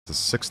The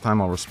 6th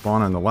time I'll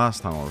respawn and the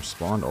last time I'll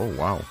respawn. Oh,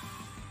 wow.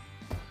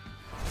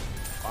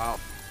 Wow.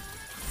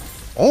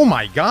 Oh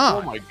my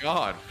god! Oh my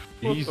god.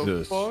 Jesus. What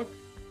the fuck?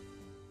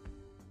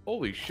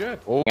 Holy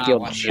shit. Oh,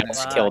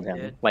 just killed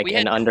him. Like we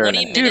in had under 20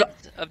 an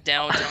minutes of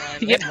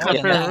downtime. Yeah, for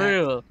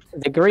real.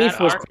 The grief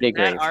was pretty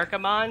That great.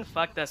 Archimon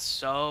fucked us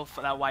so.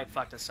 That wipe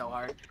fucked us so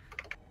hard.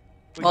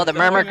 Oh, the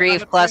Murmur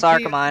Grief plus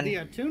Archimon. The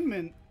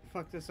attunement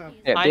fucked us up.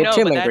 Yeah, I the know,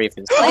 attunement but grief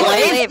is.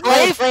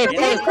 Flame.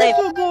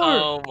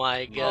 Oh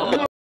my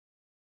god.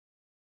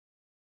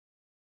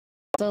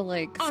 So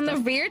like on the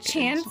rare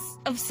chance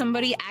of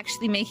somebody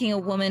actually making a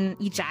woman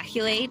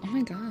ejaculate, oh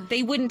my god,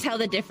 they wouldn't tell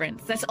the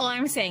difference. That's all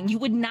I'm saying. You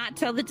would not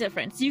tell the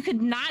difference. You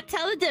could not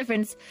tell the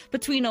difference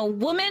between a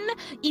woman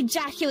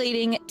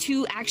ejaculating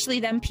to actually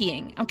them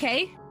peeing,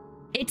 okay?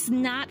 It's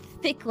not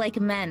thick like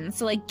men,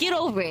 so like get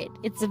over it.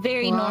 It's a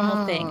very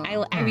normal thing.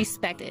 I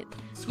respect it.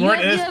 Squirt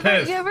is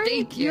pissed.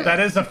 Thank you.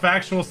 That is a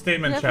factual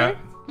statement, chat.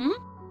 You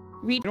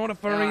know what a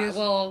furry is?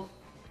 Well,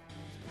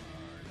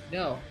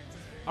 no.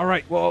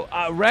 Alright, well,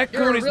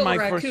 raccoon is my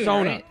raccoon,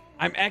 persona. right?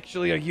 I'm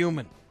actually a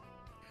human.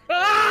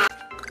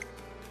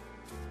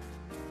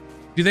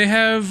 Do they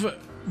have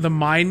the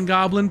Mind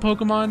Goblin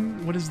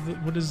Pokemon? What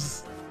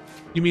is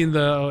you mean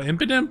the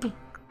Impidimp?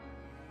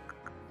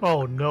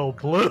 Oh no,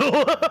 Blue.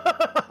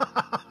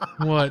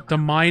 What? The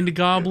Mind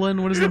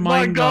Goblin? What is the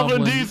Mind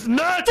Goblin? These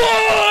nuts!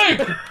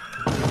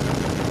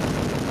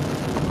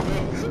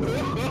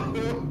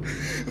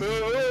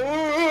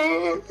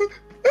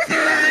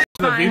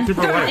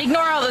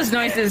 Ignore all those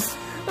noises.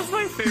 That's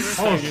my favorite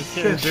thing. Oh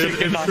shit,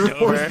 dude. Is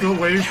True still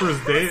waiting for his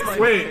date?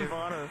 Wait.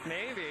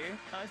 Maybe.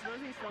 I suppose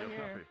he's still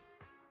here.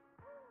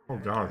 Oh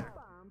god.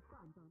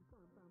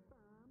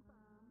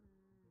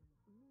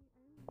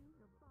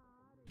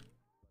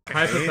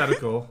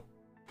 Hypothetical.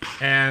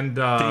 And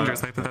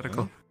dangerous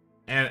hypothetical.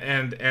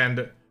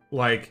 And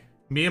like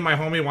me and my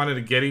homie wanted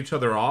to get each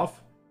other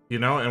off, you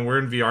know, and we're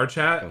in VR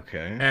chat.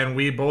 Okay. And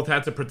we both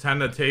had to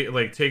pretend to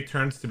take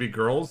turns to be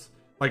girls.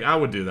 Like I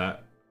would do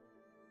that.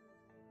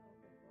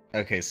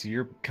 Okay, so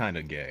you're kind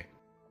of gay.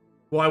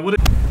 Well, I wouldn't.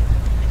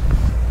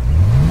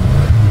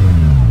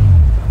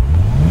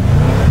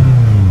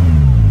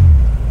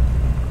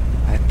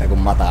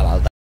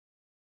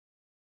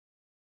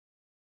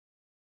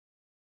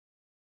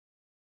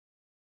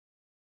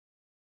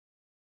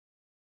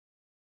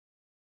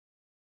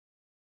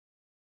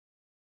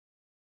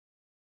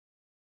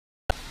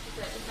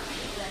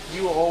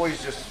 You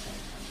always just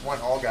want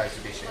all guys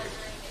to be shaved.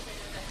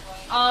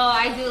 Oh,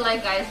 I do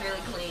like guys really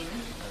clean.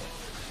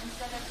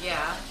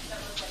 Yeah.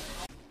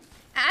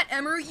 At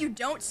Emiru, you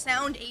don't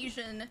sound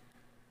Asian.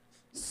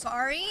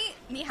 Sorry,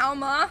 你好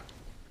吗?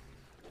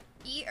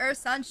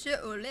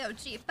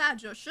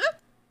 1、2、3、4、5、6、7、8、9、10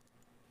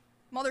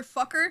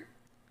 Motherfucker.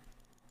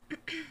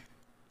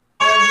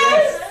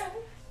 Yes!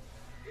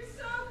 You're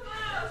so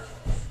close!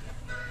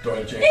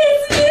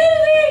 It's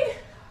moving!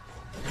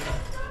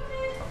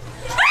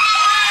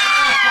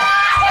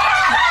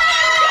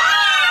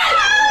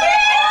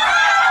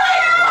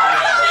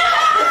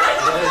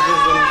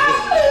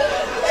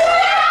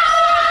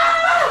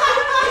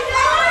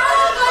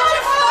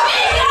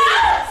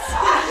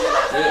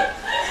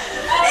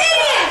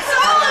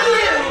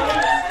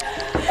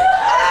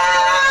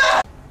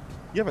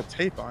 You have a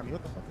tape on.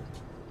 What the fuck is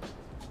it?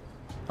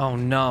 Oh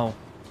no.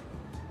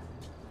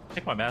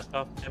 Take my mask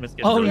off.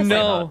 Oh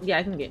no. Yeah,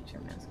 I can get your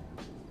mask.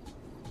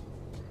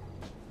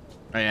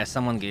 Oh yeah,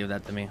 someone gave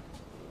that to me.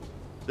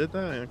 Did they?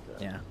 Okay.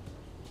 Yeah.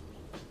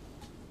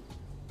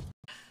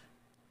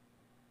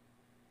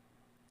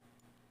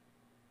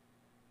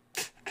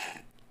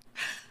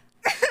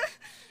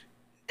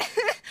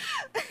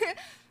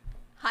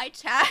 Hi,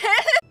 chat.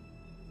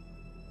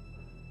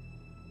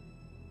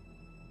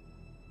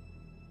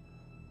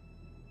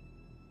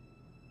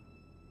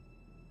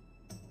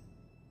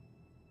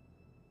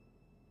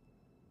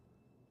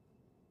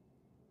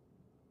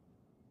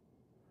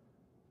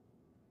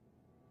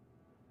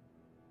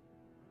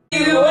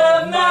 You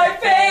are my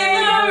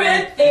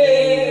favorite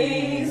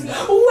things.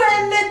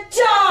 When the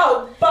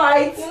dog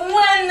bites,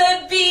 when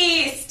the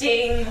bee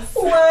stings,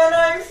 when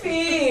I'm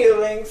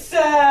feeling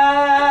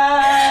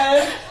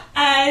sad,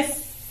 I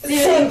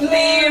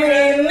simply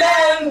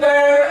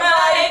remember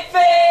my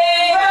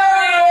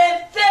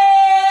favorite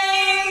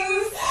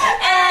things,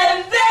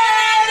 and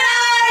then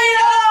I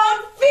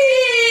don't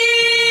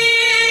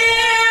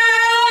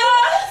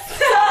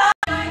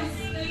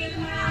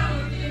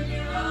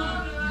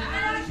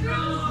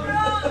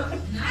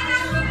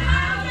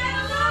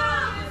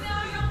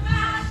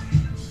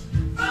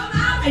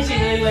I actually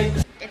really like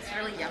this. It's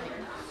really yummy.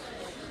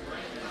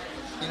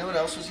 You know what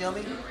else was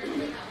yummy?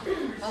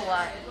 Oh,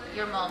 what?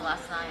 Your mom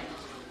last night.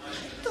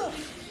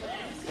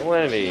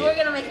 Wendy. You were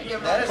gonna make it your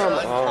mom. That is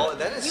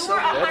that is You so were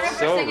 100%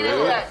 gonna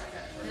do that.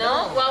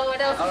 No? Well,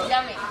 what else is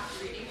yummy?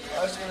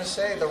 I was gonna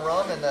say the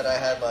ramen that I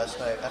had last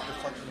night after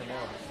fucking your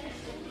mom.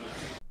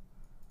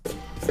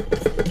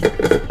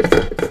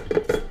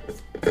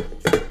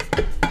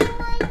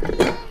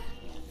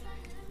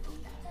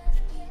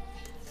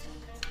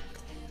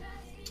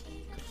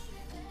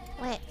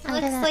 Wait,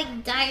 looks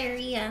like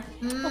diarrhea.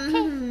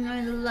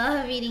 I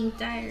love eating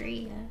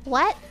diarrhea.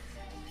 What?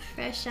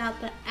 Fresh out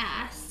the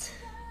ass.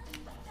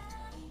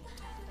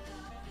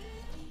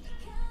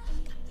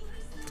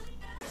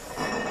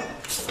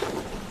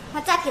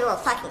 What's up, you little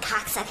fucking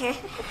cocksucker?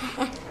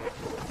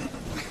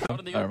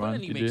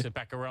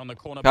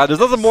 God, there's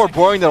nothing more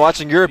boring than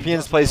watching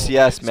Europeans play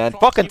CS, man.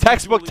 Fucking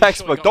textbook.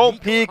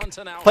 Don't peek,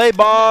 play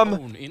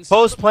bomb,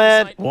 post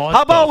plant.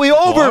 How about we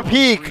over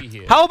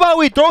peek? How about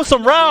we throw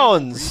some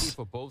rounds?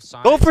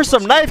 Go for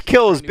some knife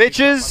kills,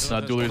 bitches.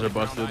 Dualies are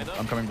busted.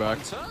 I'm coming back.